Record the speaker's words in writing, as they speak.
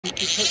He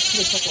put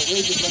a couple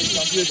razor blades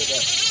on here to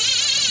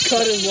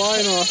cut his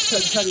line off.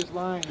 Cut his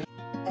line.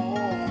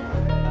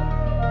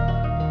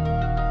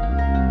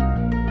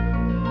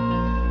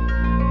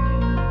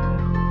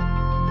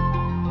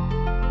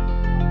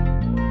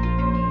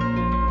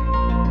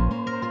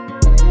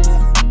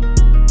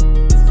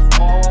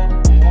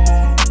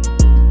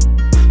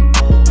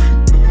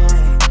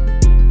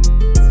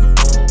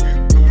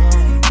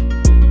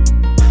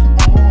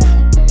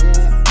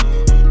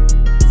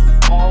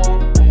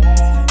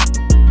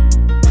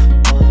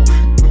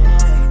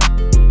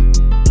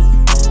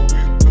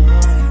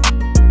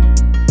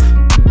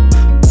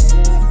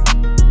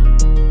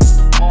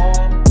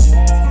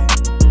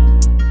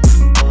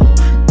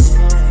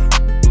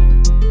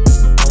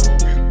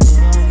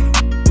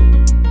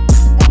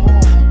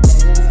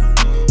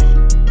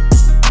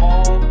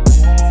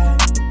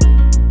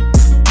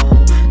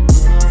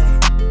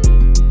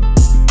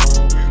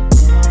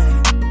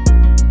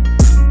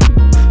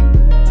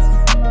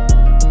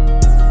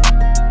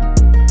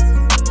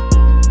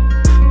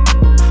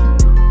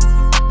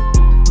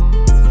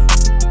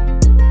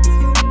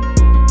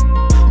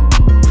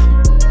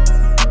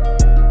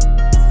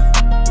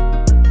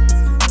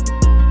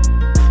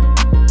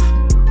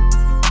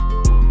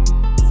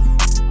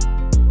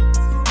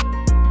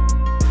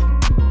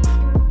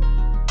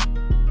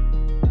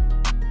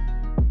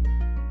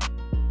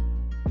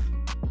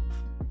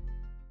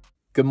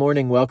 Good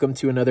morning, welcome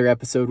to another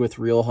episode with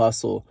Real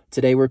Hustle.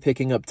 Today we're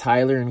picking up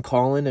Tyler and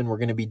Collin and we're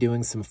going to be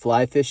doing some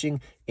fly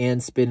fishing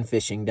and spin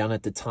fishing down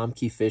at the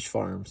Tomky Fish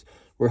Farms.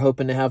 We're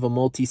hoping to have a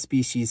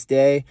multi-species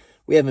day.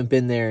 We haven't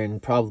been there in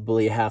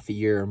probably half a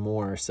year or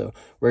more, so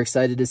we're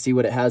excited to see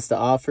what it has to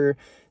offer.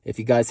 If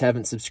you guys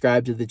haven't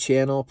subscribed to the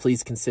channel,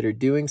 please consider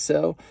doing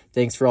so.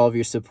 Thanks for all of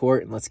your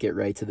support and let's get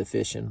right to the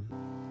fishing.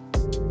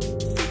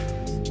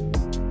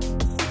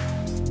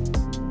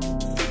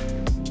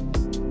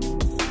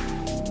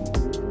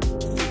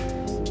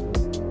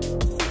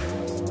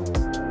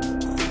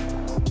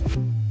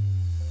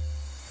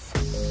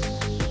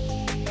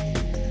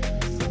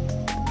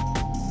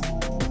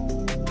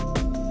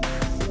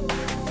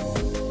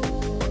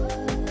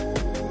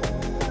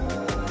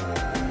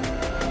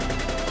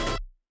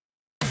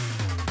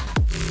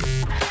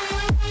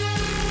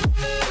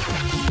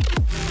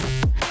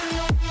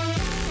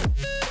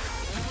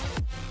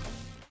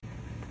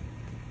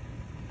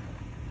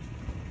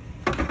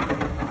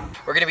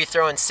 We're going to be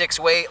throwing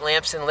 6-weight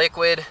Lamson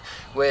liquid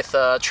with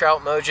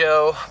Trout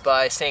Mojo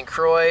by St.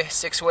 Croix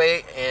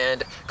 6-weight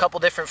and a couple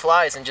different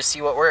flies and just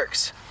see what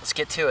works. Let's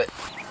get to it.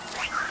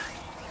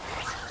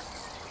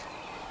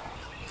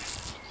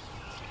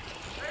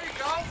 There you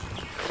go.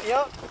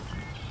 Yep.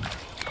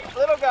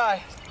 Little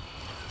guy.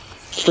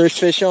 First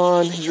fish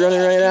on. He's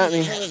running right at me.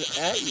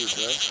 At you,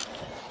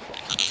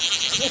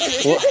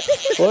 bro.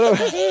 What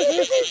are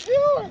you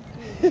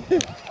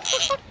doing?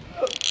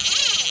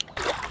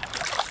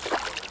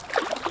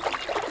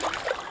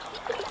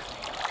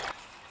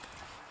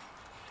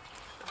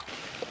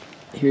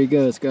 Here he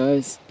goes,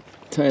 guys.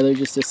 Tyler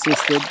just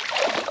assisted.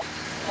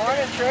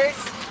 Morning, Trace.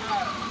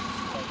 Oh,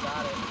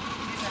 got it.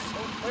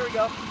 Oh, there we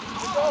go.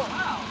 Let's go.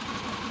 Wow.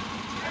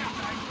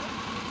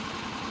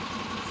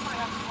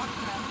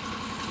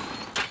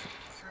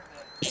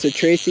 So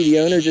Tracy, the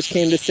owner, just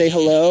came to say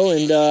hello,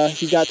 and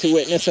he got to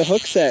witness a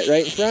hook set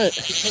right in front.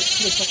 He put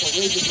a couple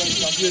razor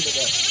blades on here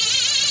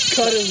to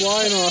cut his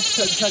line off.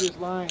 Cut his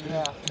line,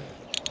 yeah.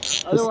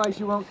 Otherwise,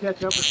 you won't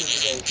catch up with him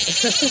today.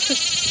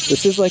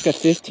 This is like a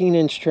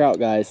 15-inch trout,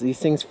 guys. These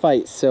things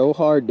fight so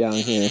hard down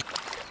here.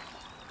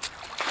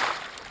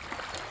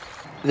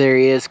 There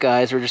he is,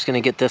 guys. We're just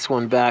going to get this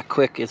one back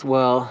quick as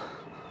well.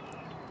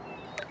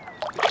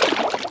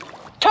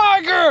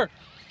 Tiger!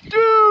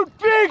 Dude,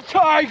 big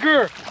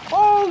tiger!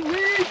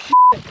 Holy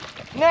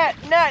shit! Net,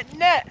 net,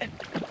 net!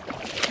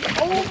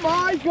 Oh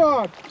my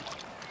god!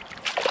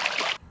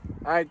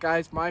 Alright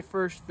guys, my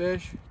first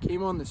fish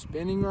came on the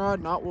spinning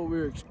rod, not what we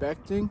were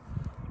expecting.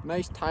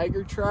 Nice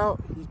tiger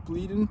trout, he's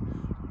bleeding.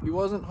 He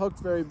wasn't hooked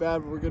very bad,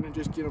 but we're gonna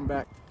just get him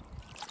back.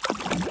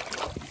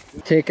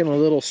 Taking a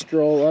little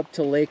stroll up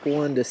to Lake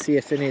 1 to see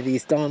if any of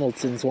these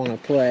Donaldsons want to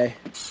play.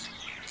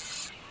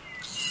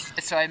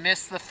 So I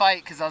missed the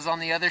fight because I was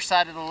on the other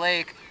side of the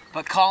lake,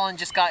 but Collin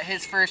just got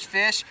his first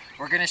fish.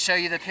 We're gonna show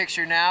you the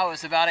picture now. It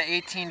was about an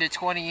 18 to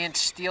 20-inch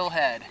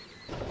steelhead.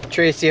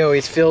 Tracy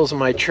always fills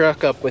my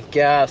truck up with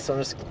gas,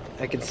 so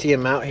I can see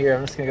him out here.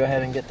 I'm just gonna go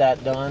ahead and get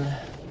that done.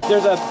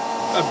 There's a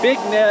big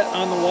net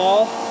on the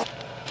wall.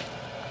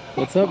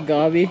 What's up,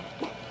 Gobby?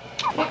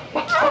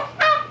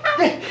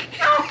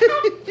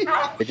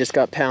 It just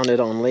got pounded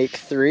on Lake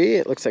 3.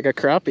 It looks like a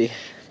crappie.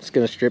 Just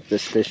gonna strip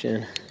this fish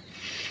in.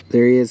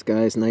 There he is,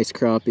 guys. Nice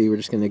crappie. We're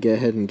just gonna go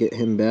ahead and get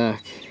him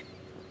back.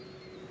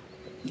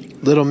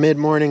 Little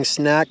mid-morning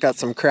snack. Got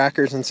some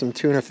crackers and some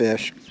tuna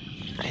fish.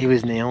 He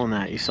was nailing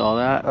that. You saw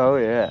that? Oh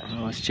yeah.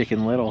 Oh, it's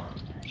Chicken Little.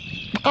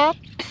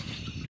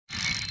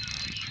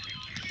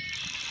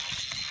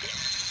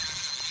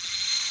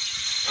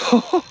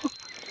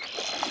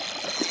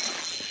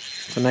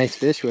 It's a nice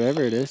fish,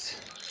 whatever it is.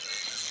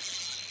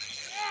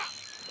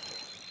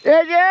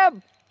 Yeah,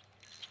 Jim!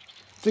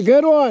 It's a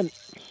good one.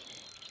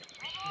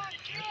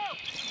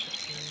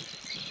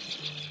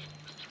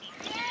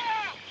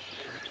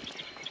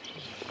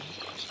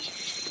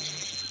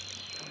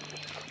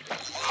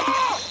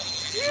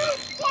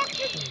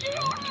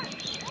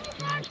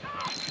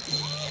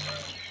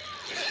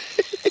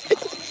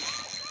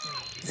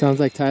 Sounds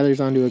like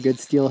Tyler's onto a good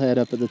steelhead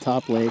up at the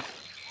top lake.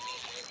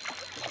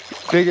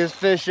 Biggest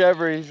fish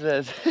ever, he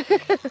says.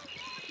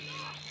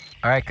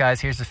 All right, guys,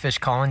 here's the fish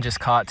Collin just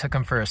caught. Took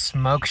him for a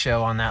smoke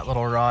show on that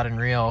little rod and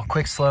reel.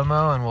 Quick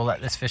slow-mo and we'll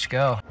let this fish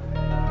go.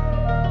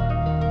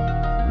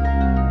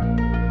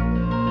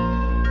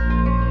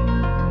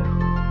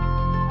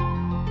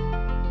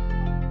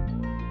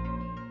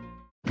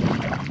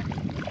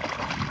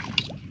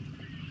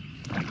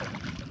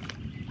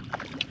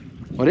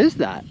 What is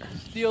that?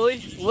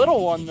 Steely,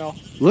 little one though.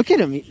 Look at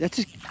him. That's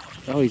just,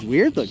 oh, he's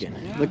weird looking.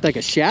 Yeah. Looked like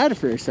a shad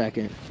for a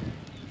second.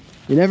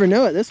 You never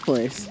know at this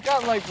place. He's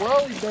got like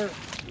whirly dirt.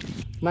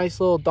 Nice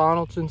little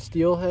Donaldson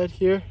steelhead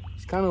here.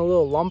 He's kind of a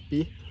little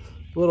lumpy,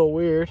 a little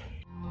weird.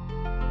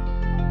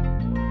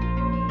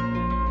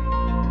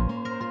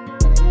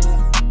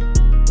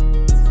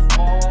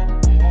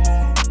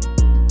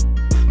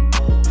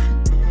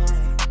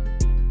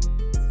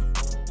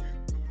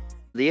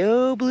 The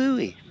old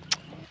bluey.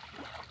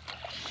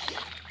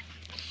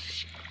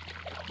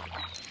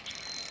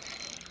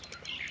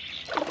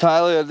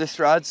 Tyler, this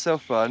rod's so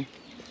fun.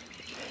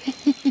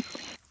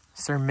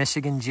 Sir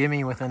Michigan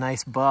Jimmy with a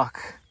nice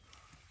buck.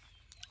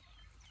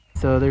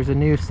 So there's a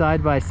new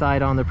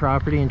side-by-side on the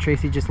property and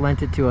Tracy just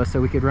lent it to us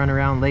so we could run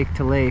around lake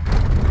to lake.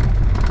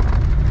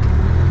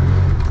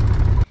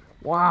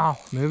 Wow.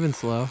 Moving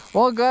slow.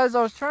 Well guys,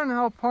 I was trying to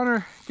help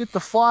Hunter get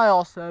the fly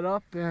all set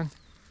up and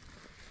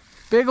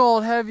big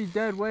old heavy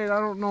dead weight. I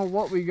don't know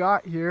what we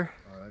got here.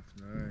 Oh,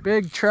 that's nice.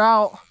 Big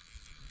trout.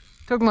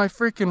 Took my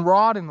freaking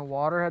rod in the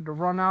water, had to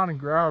run out and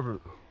grab it.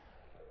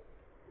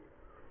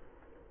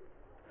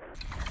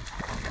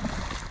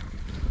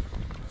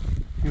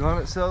 You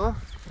want it, Solo?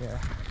 Yeah.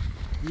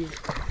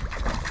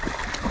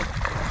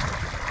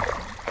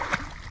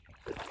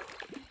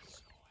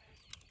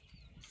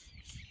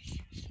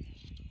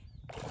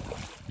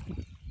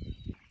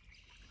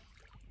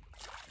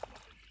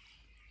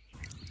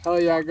 Hell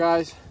yeah,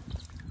 guys.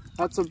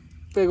 That's a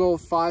big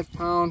old 5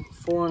 pound,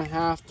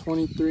 4.5,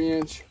 23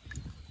 inch.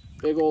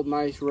 Big old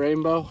nice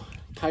rainbow,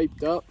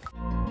 typed up.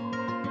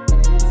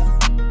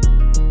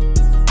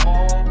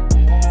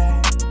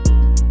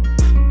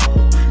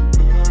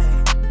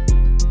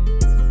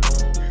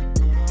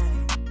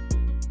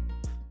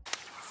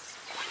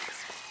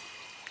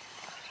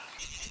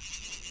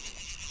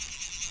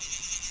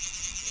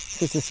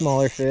 Just a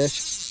smaller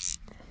fish.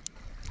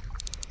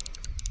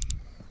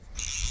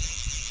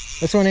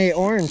 This one ate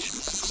orange.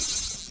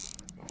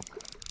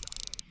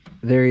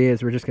 There he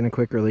is. We're just gonna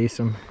quick release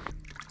him.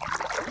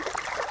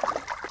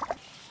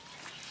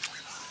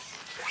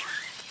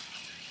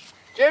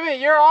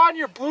 Jimmy, you're on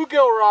your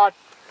bluegill rod.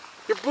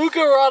 Your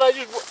bluegill rod,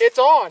 it's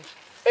on.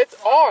 It's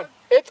on.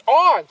 It's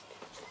on.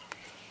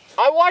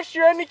 I watched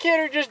your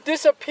indicator just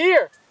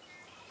disappear.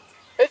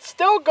 It's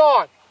still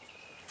gone.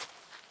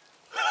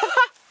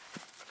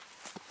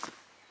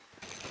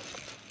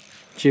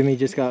 Jimmy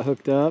just got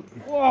hooked up.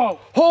 Whoa.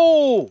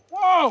 Oh!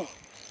 Whoa.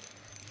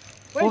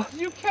 Wait, What?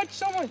 you catch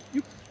someone,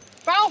 you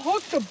foul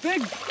hooked a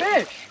big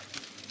fish.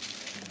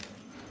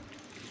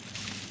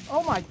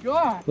 Oh my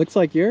God. Looks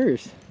like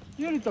yours.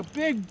 Dude, it's a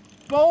big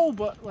bow,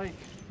 but like,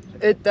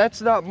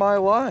 That's not my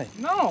line.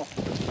 no.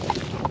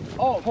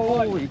 Oh,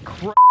 Holy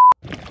crap.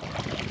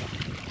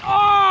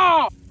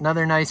 Oh!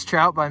 Another nice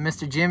trout by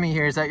Mr. Jimmy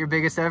here. Is that your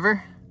biggest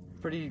ever?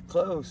 Pretty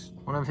close.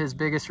 One of his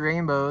biggest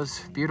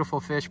rainbows. Beautiful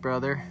fish,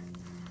 brother.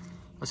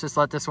 Let's just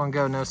let this one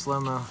go, no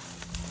slow-mo.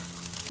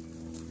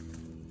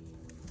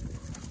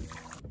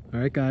 All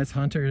right, guys,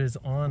 Hunter is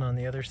on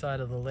the other side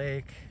of the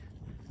lake.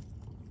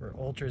 We're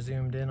ultra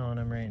zoomed in on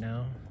him right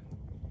now.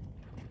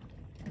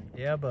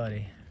 Yeah,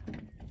 buddy.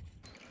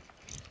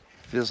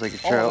 Feels like a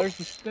Oh, trout. there's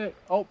the stick.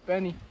 Oh,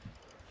 Benny.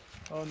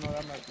 Oh no,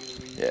 that might be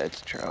the reed. Yeah,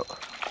 it's a trout.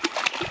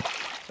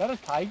 Is that a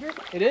tiger?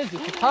 It is.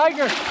 It's a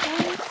tiger.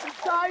 It's a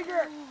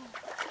tiger.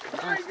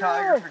 First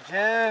tiger for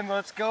Jim.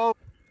 Let's go.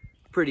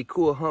 Pretty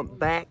cool hump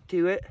back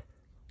to it.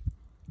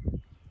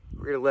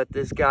 We're gonna let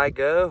this guy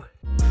go.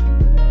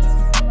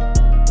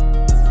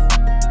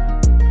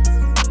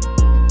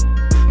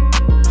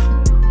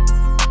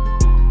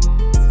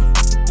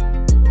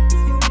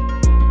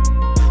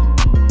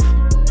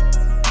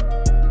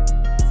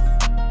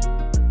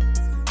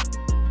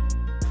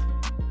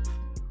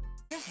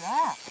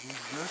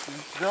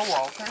 Bill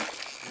Walter?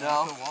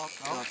 No. It's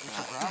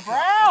a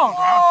brown.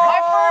 My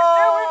first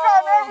day. We've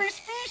gotten every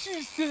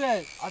species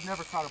today. I've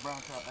never caught a brown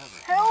trout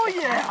ever. Hell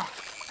yeah.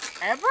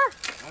 Ever?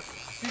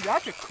 Dude,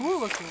 that's a cool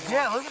looking one.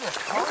 Yeah, look at this.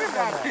 Look at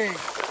that thing.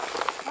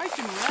 Nice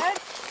and red.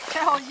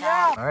 Hell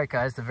yeah. All right,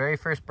 guys, the very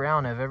first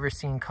brown I've ever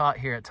seen caught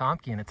here at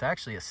Tomky, and it's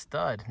actually a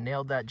stud.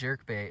 Nailed that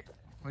jerk bait.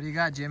 What do you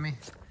got, Jimmy?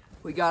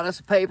 We got us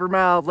a paper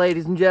mouth,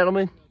 ladies and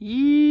gentlemen.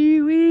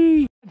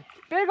 Yee-wee.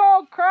 Big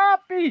old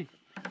crappie.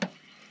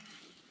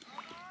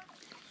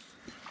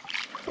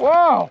 Whoa!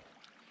 All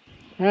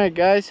right,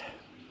 guys.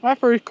 My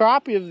first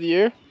crappie of the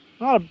year.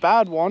 Not a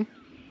bad one.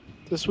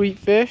 It's a sweet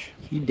fish.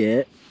 He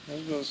did. I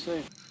was gonna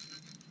say.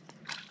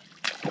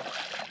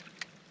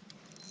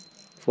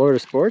 Florida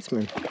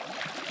sportsman.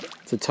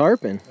 It's a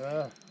tarpon.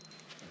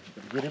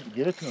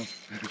 Get it to him.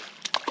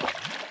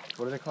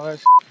 What do they call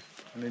that?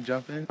 When they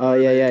jump in? Oh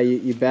yeah,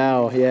 you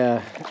bow,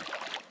 yeah.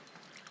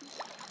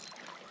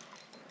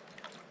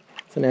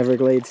 It's an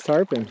Everglades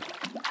tarpon.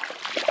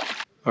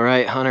 All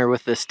right, Hunter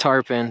with this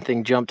tarpon.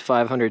 Thing jumped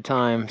 500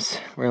 times.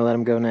 We're gonna let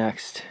him go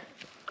next.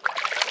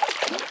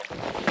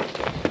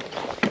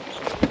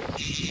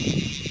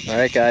 All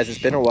right, guys, it's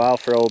been a while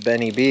for old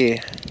Benny B.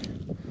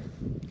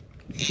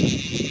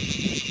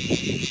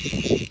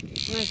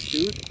 Nice,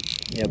 dude.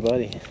 Yeah,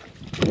 buddy.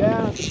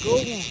 Yeah, it's a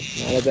good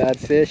one. Not a bad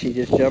fish. He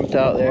just jumped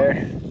out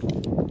there.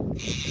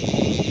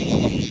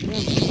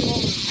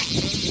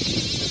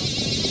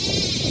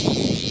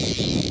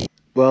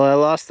 Well, I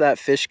lost that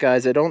fish,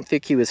 guys. I don't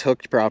think he was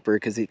hooked proper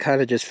because he kind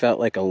of just felt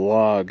like a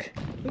log.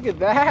 Look at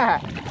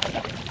that.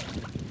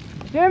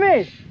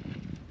 Jimmy,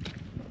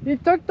 you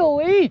took the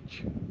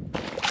leech.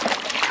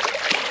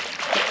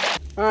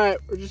 All right,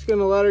 we're just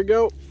gonna let her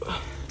go.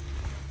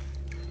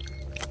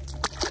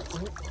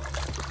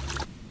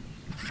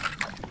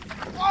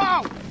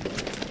 Whoa!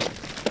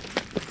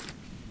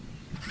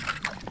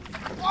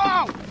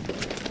 Whoa!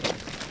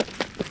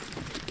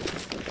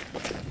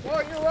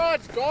 Whoa, your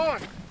rod's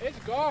gone. It's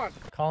gone.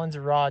 Collin's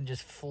rod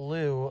just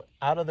flew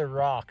out of the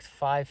rocks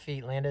 5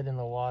 feet, landed in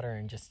the water,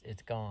 and just,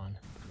 it's gone.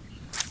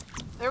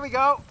 There we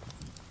go.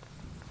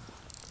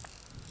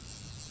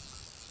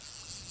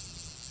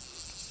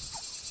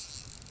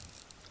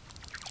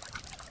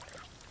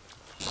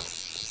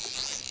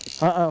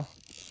 Uh-oh.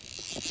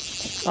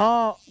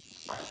 Oh.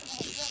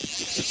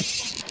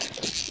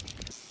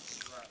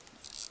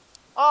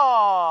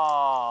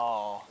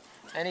 Oh.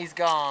 And he's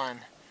gone.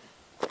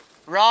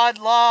 Rod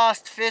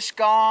lost, fish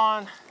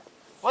gone.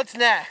 What's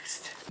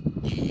next?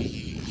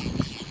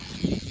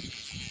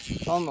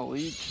 It's on the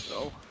leech,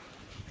 though.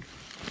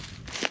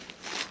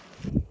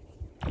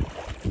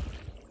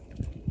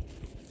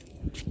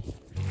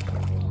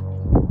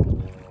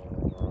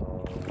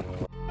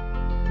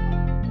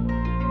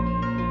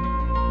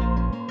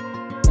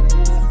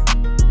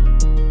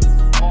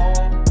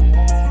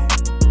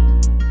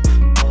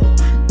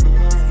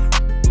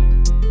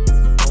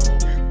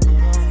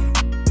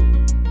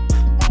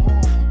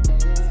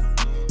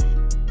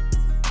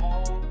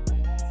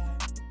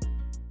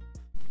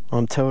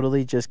 I'm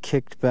totally just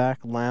kicked back,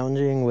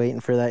 lounging, waiting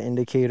for that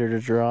indicator to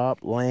drop,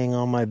 laying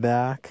on my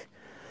back.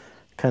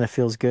 Kind of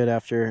feels good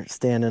after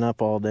standing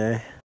up all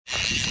day.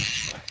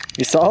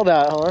 You saw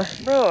that, huh?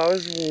 Bro, I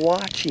was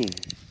watching.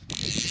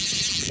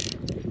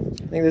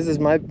 I think this is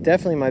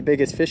definitely my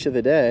biggest fish of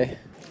the day.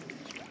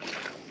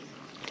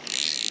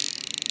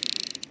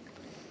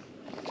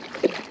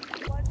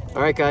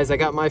 All right, guys, I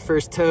got my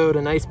first toad,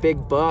 a nice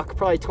big buck,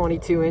 probably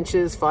 22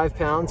 inches, 5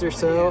 pounds or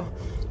so.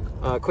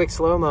 Quick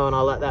slow-mo and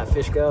I'll let that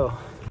fish go.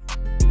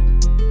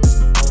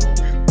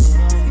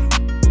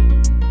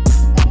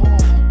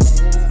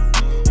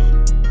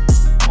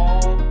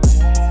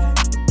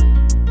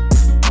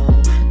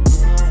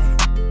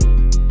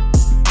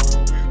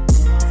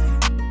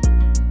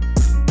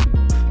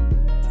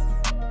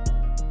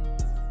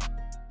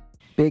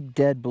 Big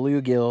dead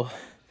bluegill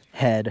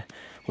head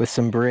with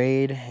some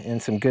braid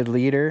and some good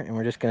leader, and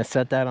we're just gonna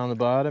set that on the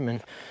bottom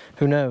and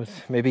who knows,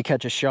 maybe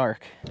catch a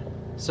shark.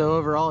 So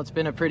overall, it's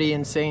been a pretty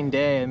insane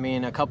day. I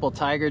mean, a couple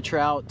tiger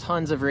trout,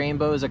 tons of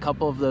rainbows, a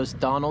couple of those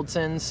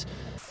Donaldsons.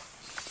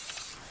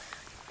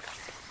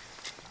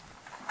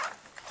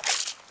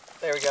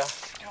 There we go.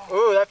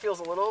 Ooh, that feels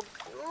a little,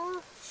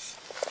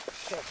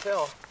 can't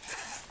tell.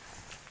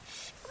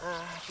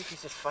 I think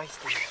he's just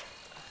feisty.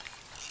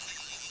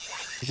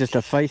 He's just a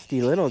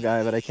feisty little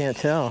guy, but I can't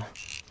tell.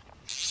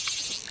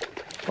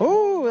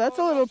 Oh, that's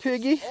a little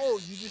piggy. Oh,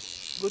 you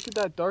just look at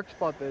that dark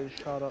spot that is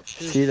shot up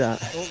too. See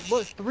that? Oh,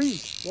 look, 3.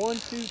 1,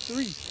 2,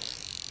 3.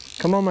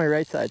 Come on my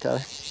right side,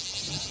 Tyler.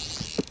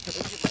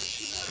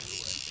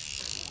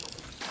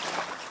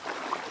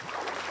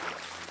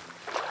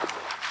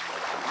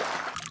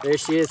 There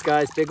she is,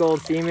 guys. Big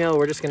old female.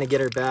 We're just gonna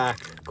get her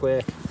back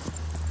quick.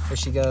 There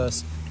she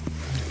goes.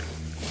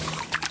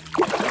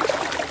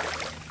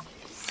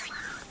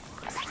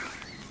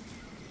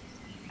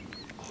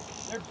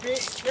 They're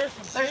big. There's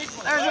some big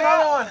ones. There's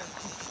another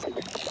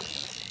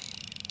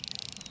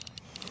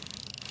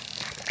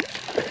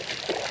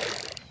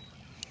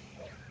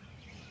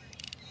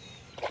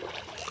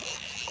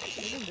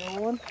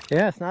one.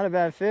 Yeah, it's not a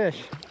bad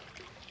fish.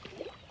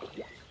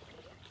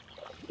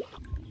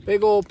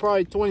 Big old,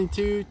 probably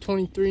 22,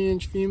 23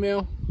 inch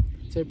female.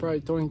 I'd say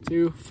probably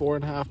 22,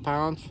 4.5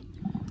 pounds.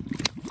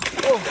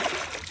 Oh,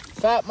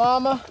 fat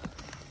mama.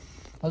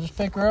 I'll just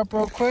pick her up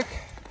real quick.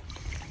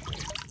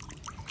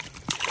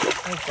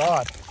 Oh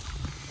God.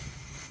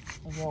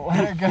 I'm gonna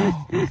let her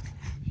go.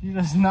 She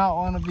does not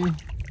want to be.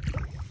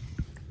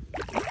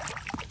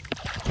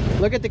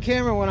 Look at the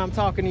camera when I'm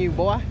talking to you,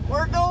 boy.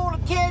 We're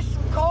going to catch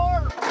some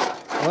carp.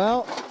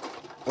 Well,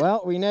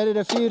 Well, we netted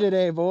a few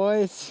today,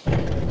 boys.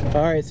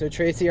 All right, so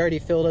Tracy already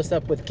filled us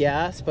up with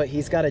gas, but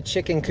he's got a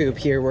chicken coop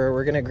here where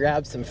we're gonna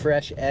grab some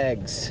fresh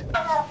eggs.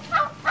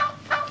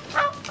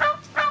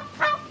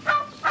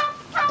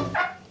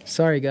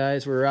 Sorry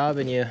guys, we're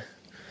robbing you.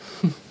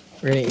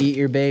 We're gonna eat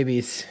your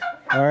babies.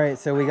 All right,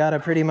 so we got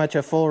pretty much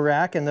a full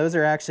rack, and those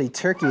are actually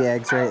turkey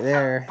eggs right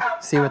there.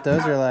 See what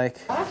those are like.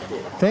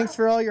 Thanks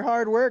for all your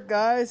hard work,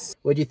 guys.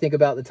 What'd you think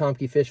about the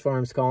Tomky Fish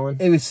Farms, Colin?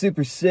 It was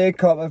super sick.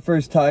 Caught my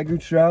first tiger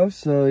trout,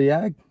 so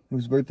yeah, it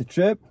was worth the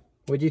trip.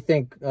 What'd you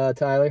think,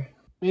 Tyler?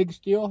 Big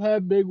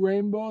steelhead, big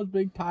rainbows,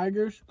 big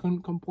tigers.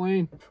 Couldn't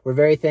complain. We're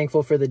very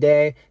thankful for the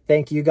day.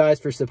 Thank you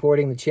guys for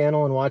supporting the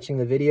channel and watching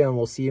the video, and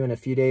we'll see you in a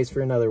few days for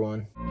another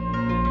one.